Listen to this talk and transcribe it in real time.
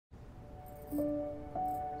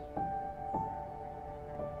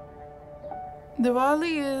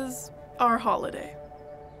Diwali is our holiday.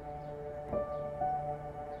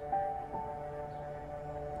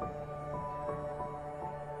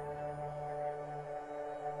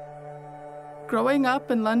 Growing up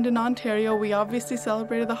in London, Ontario, we obviously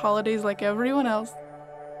celebrated the holidays like everyone else.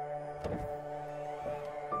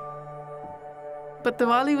 But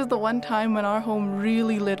Diwali was the one time when our home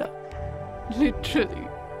really lit up. Literally.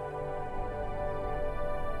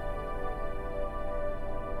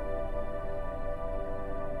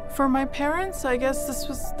 For my parents, I guess this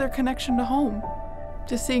was their connection to home.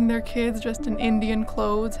 Just seeing their kids dressed in Indian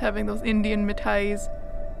clothes, having those Indian mithais.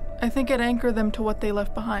 I think it anchored them to what they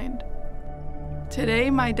left behind. Today,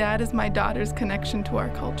 my dad is my daughter's connection to our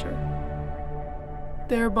culture.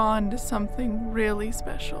 Their bond is something really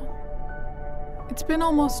special. It's been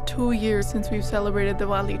almost 2 years since we've celebrated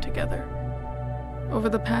Diwali together. Over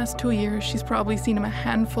the past 2 years, she's probably seen him a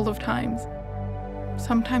handful of times.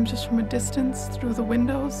 Sometimes just from a distance, through the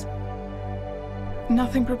windows.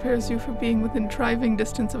 Nothing prepares you for being within driving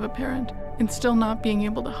distance of a parent and still not being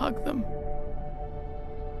able to hug them.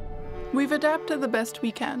 We've adapted the best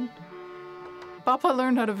we can. Papa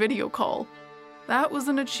learned how to video call. That was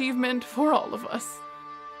an achievement for all of us.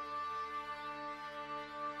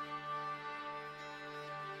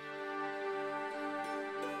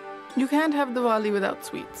 You can't have Diwali without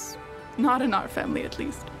sweets. Not in our family, at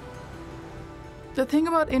least. The thing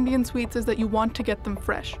about Indian sweets is that you want to get them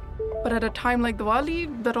fresh. But at a time like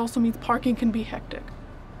Diwali, that also means parking can be hectic.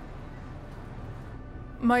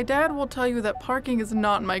 My dad will tell you that parking is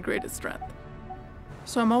not my greatest strength.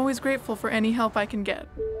 So I'm always grateful for any help I can get.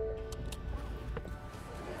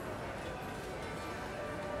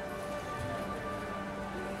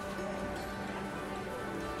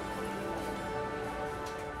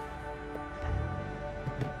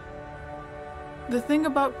 The thing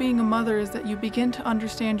about being a mother is that you begin to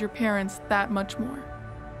understand your parents that much more.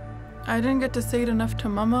 I didn't get to say it enough to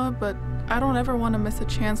Mama, but I don't ever want to miss a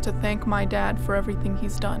chance to thank my dad for everything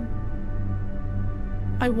he's done.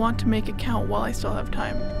 I want to make it count while I still have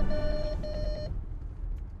time.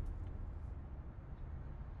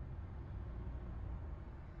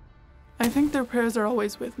 I think their prayers are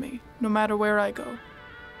always with me, no matter where I go.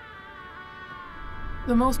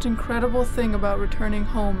 The most incredible thing about returning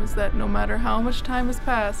home is that no matter how much time has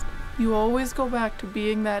passed, you always go back to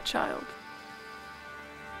being that child.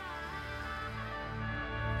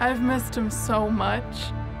 I've missed him so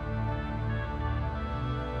much.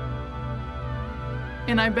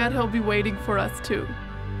 And I bet he'll be waiting for us too,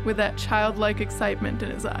 with that childlike excitement in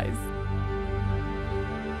his eyes.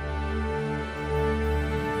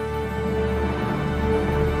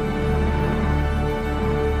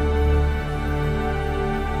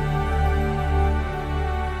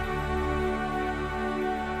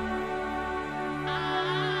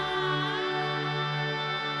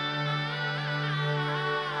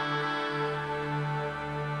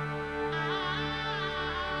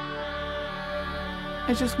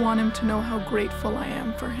 I just want him to know how grateful I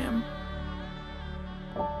am for him.